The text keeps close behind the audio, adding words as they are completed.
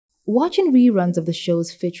Watching reruns of the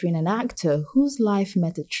shows featuring an actor whose life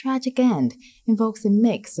met a tragic end invokes a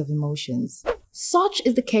mix of emotions. Such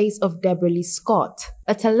is the case of Debralee Scott,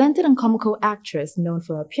 a talented and comical actress known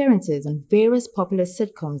for her appearances on various popular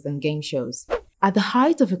sitcoms and game shows. At the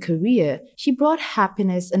height of her career, she brought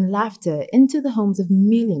happiness and laughter into the homes of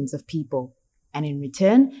millions of people. And in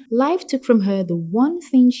return, life took from her the one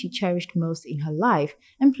thing she cherished most in her life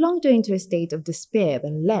and plunged her into a state of despair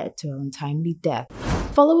that led to her untimely death.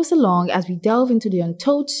 Follow us along as we delve into the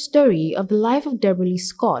untold story of the life of Debralee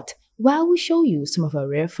Scott while we show you some of her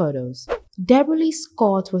rare photos. Debralee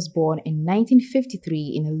Scott was born in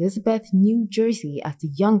 1953 in Elizabeth, New Jersey as the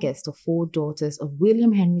youngest of 4 daughters of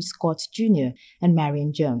William Henry Scott Jr. and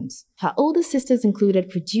Marion Jones. Her older sisters included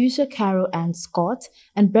producer Carol Ann Scott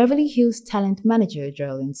and Beverly Hills talent manager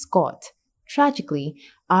Geraldine Scott. Tragically,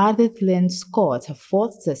 Ardith Lynn Scott, her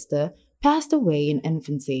 4th sister, passed away in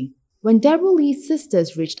infancy. When Debralee's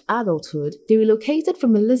sisters reached adulthood, they relocated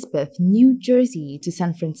from Elizabeth, New Jersey to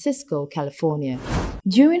San Francisco, California.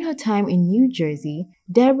 During her time in New Jersey,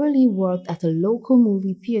 Debralee worked at a local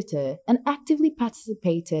movie theater and actively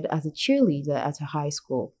participated as a cheerleader at her high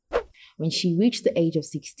school. When she reached the age of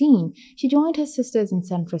 16, she joined her sisters in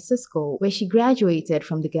San Francisco, where she graduated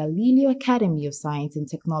from the Galileo Academy of Science and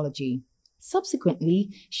Technology. Subsequently,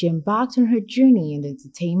 she embarked on her journey in the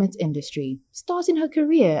entertainment industry, starting her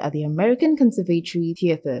career at the American Conservatory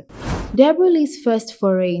Theater. Debralee's first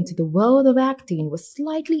foray into the world of acting was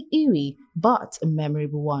slightly eerie, but a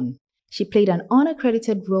memorable one. She played an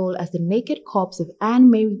unaccredited role as the naked corpse of Anne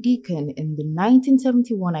Mary Deacon in the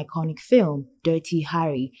 1971 iconic film Dirty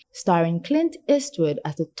Harry, starring Clint Eastwood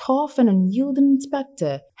as the tough and unyielding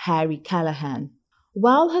Inspector Harry Callahan.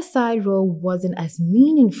 While her side role wasn't as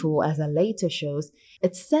meaningful as her later shows,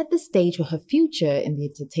 it set the stage for her future in the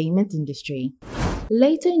entertainment industry.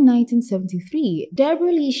 Later in 1973,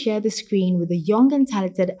 Debralee shared the screen with the young and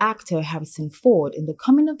talented actor Harrison Ford in the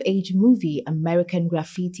coming-of-age movie American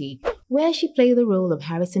Graffiti, where she played the role of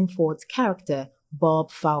Harrison Ford's character, Bob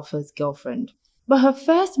Falfer's girlfriend. But her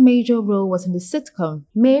first major role was in the sitcom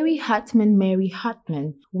Mary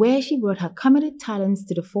Hartman, where she brought her comedic talents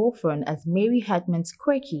to the forefront as Mary Hartman's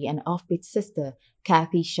quirky and offbeat sister,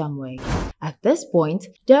 Kathy Shumway. At this point,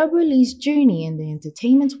 Debralee's journey in the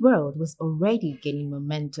entertainment world was already gaining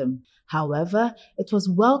momentum. However, it was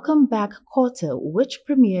Welcome Back Kotter, which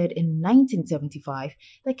premiered in 1975,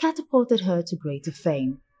 that catapulted her to greater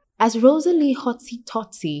fame. As Rosalie Hotsy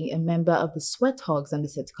Totsy, a member of the Sweat Hogs on the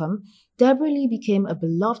sitcom, Debralee became a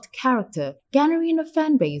beloved character, garnering a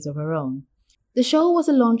fan base of her own. The show was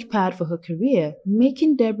a launchpad for her career,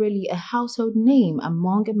 making Debralee a household name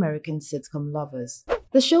among American sitcom lovers.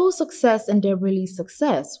 The show's success and Debralee's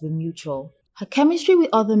success were mutual. Her chemistry with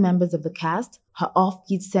other members of the cast, her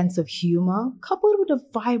offbeat sense of humor, coupled with a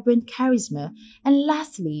vibrant charisma, and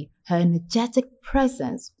lastly, her energetic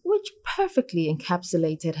presence, which perfectly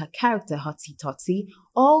encapsulated her character Hotsy Totsy,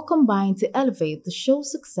 all combined to elevate the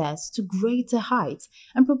show's success to greater heights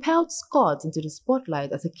and propelled Scott into the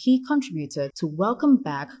spotlight as a key contributor to Welcome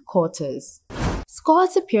Back Kotters.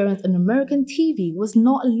 Scott's appearance on American TV was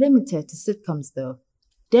not limited to sitcoms though.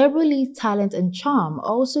 Debralee's talent and charm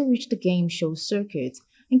also reached the game show circuit,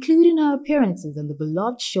 including her appearances on the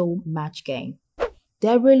beloved show Match Game.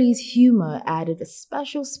 Debralee's humor added a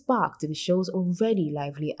special spark to the show's already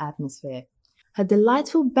lively atmosphere. Her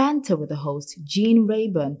delightful banter with the host, Gene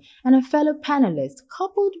Rayburn, and her fellow panelists,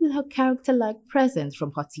 coupled with her character-like presence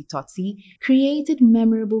from Hotsy Totsy, created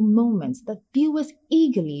memorable moments that viewers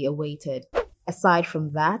eagerly awaited. Aside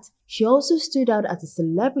from that, she also stood out as a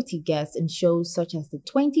celebrity guest in shows such as The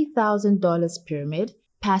 $20,000 Pyramid,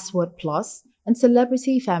 Password Plus, and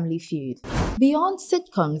Celebrity Family Feud. Beyond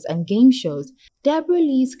sitcoms and game shows,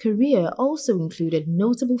 Debralee's career also included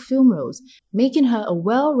notable film roles, making her a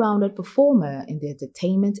well-rounded performer in the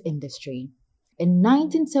entertainment industry. In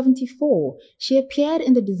 1974, she appeared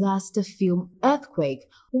in the disaster film Earthquake,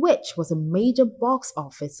 which was a major box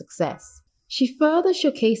office success. She further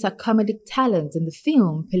showcased her comedic talent in the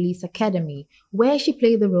film Police Academy, where she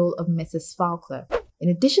played the role of Mrs. Falkler. In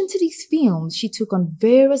addition to these films, she took on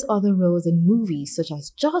various other roles in movies such as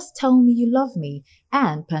Just Tell Me You Love Me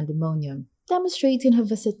and Pandemonium, demonstrating her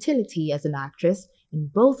versatility as an actress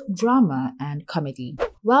in both drama and comedy.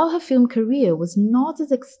 While her film career was not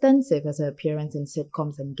as extensive as her appearance in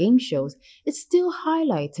sitcoms and game shows, it still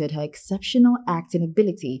highlighted her exceptional acting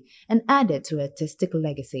ability and added to her artistic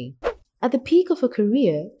legacy. At the peak of her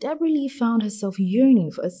career, Debralee found herself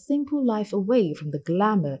yearning for a simple life away from the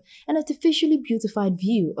glamour and artificially beautified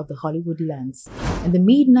view of the Hollywood lens. In the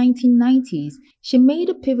mid-1990s, she made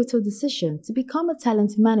a pivotal decision to become a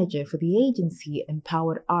talent manager for the agency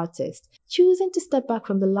Empowered Artists, choosing to step back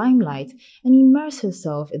from the limelight and immerse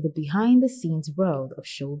herself in the behind-the-scenes world of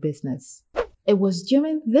show business. It was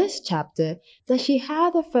during this chapter that she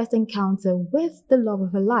had her first encounter with the love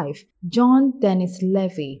of her life, John Dennis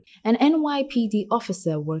Levy, an NYPD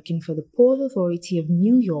officer working for the Port Authority of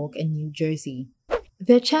New York and New Jersey.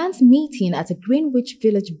 Their chance meeting at a Greenwich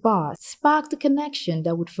Village bar sparked a connection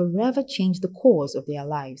that would forever change the course of their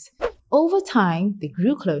lives. Over time, they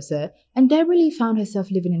grew closer, and Debralee found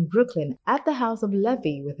herself living in Brooklyn at the house of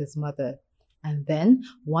Levy with his mother. And then,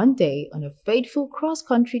 one day, on a fateful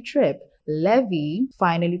cross-country trip, Levy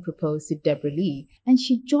finally proposed to Debralee, and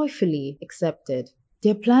she joyfully accepted.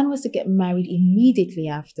 Their plan was to get married immediately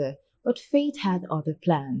after, but fate had other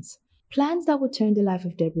plans. Plans that would turn the life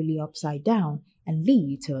of Debralee upside down and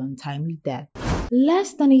lead to her untimely death.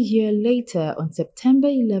 Less than a year later, on September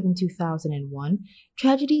 11, 2001,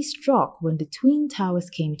 tragedy struck when the Twin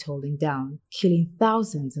Towers came tumbling down, killing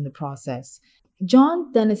thousands in the process.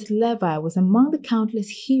 John Dennis Levy was among the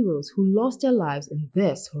countless heroes who lost their lives in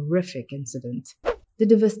this horrific incident. The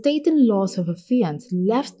devastating loss of her fiancé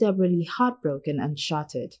left Debralee heartbroken and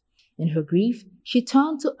shattered. In her grief, she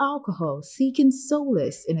turned to alcohol, seeking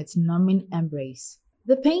solace in its numbing embrace.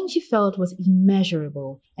 The pain she felt was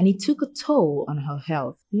immeasurable, and it took a toll on her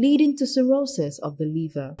health, leading to cirrhosis of the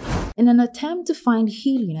liver. In an attempt to find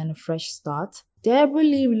healing and a fresh start,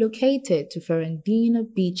 Debralee relocated to Fernandina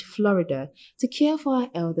Beach, Florida, to care for her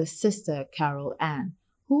elder sister, Carol Ann,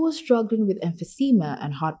 who was struggling with emphysema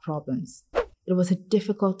and heart problems. It was a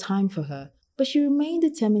difficult time for her, but she remained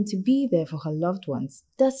determined to be there for her loved ones,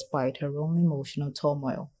 despite her own emotional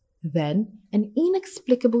turmoil. Then, an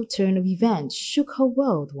inexplicable turn of events shook her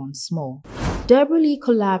world once more. Debralee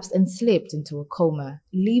collapsed and slipped into a coma,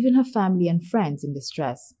 leaving her family and friends in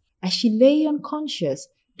distress. As she lay unconscious,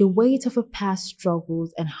 the weight of her past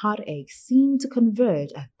struggles and heartaches seemed to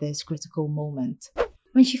converge at this critical moment.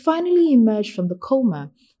 When she finally emerged from the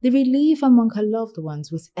coma, the relief among her loved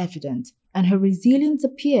ones was evident, and her resilience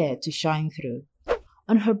appeared to shine through.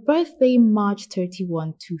 On her birthday, March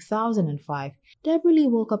 31, 2005, Debralee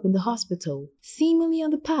woke up in the hospital, seemingly on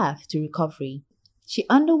the path to recovery. She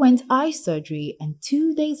underwent eye surgery and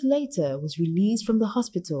 2 days later was released from the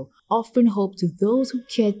hospital, offering hope to those who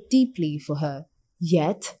cared deeply for her.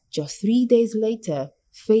 Yet, just 3 days later,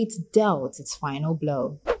 fate dealt its final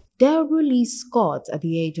blow. Debralee Scott, at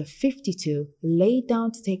the age of 52, laid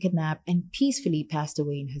down to take a nap and peacefully passed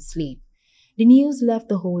away in her sleep. The news left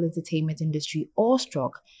the whole entertainment industry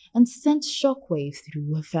awestruck and sent shockwaves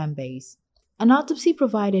through her fanbase. An autopsy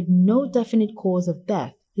provided no definite cause of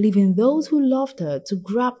death, leaving those who loved her to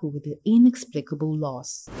grapple with the inexplicable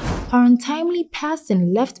loss. Her untimely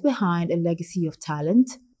passing left behind a legacy of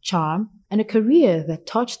talent, charm, and a career that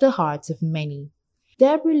touched the hearts of many.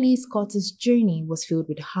 Debralee Scott's journey was filled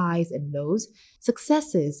with highs and lows,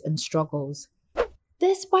 successes and struggles.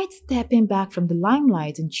 Despite stepping back from the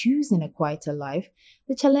limelight and choosing a quieter life,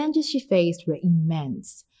 the challenges she faced were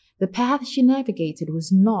immense. The path she navigated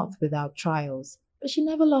was not without trials, but she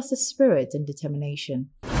never lost her spirit and determination.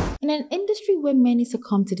 In an industry where many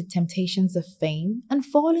succumb to the temptations of fame and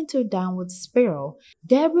fall into a downward spiral,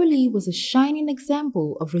 Debralee was a shining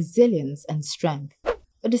example of resilience and strength.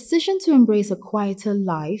 A decision to embrace a quieter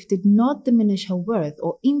life did not diminish her worth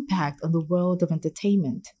or impact on the world of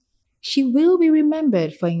entertainment. She will be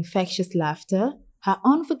remembered for infectious laughter, her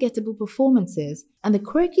unforgettable performances, and the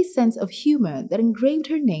quirky sense of humor that engraved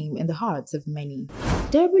her name in the hearts of many.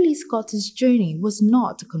 Debralee Scott's journey was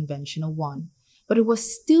not a conventional one, but it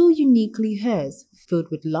was still uniquely hers, filled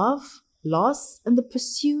with love, loss, and the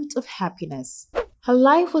pursuit of happiness. Her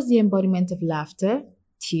life was the embodiment of laughter,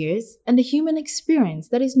 tears, and the human experience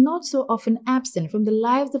that is not so often absent from the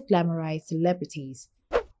lives of glamorized celebrities.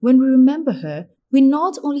 When we remember her, we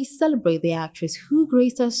not only celebrate the actress who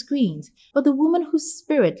graced our screens, but the woman whose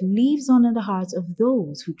spirit lives on in the hearts of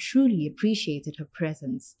those who truly appreciated her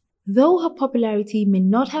presence. Though her popularity may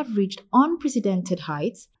not have reached unprecedented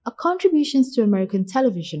heights, her contributions to American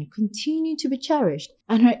television continue to be cherished,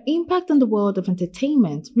 and her impact on the world of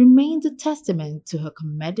entertainment remains a testament to her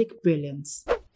comedic brilliance.